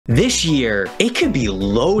This year, it could be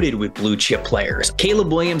loaded with blue chip players.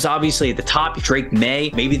 Caleb Williams, obviously at the top. Drake May,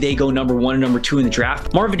 maybe they go number 1 and number 2 in the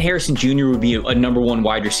draft. Marvin Harrison Jr. would be a number 1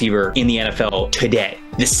 wide receiver in the NFL today.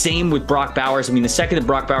 The same with Brock Bowers. I mean, the second that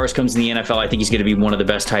Brock Bowers comes in the NFL, I think he's going to be one of the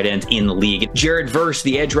best tight ends in the league. Jared Verse,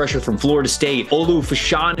 the edge rusher from Florida State. Olu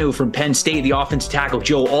Fashanu from Penn State, the offensive tackle.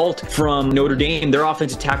 Joe Alt from Notre Dame, their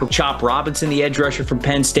offensive tackle. Chop Robinson, the edge rusher from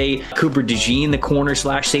Penn State. Cooper DeJean, the corner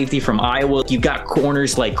slash safety from Iowa. You've got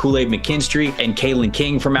corners like Kool-Aid McKinstry and Kalen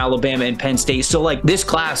King from Alabama and Penn State. So like this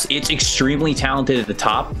class, it's extremely talented at the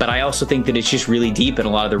top, but I also think that it's just really deep in a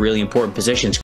lot of the really important positions.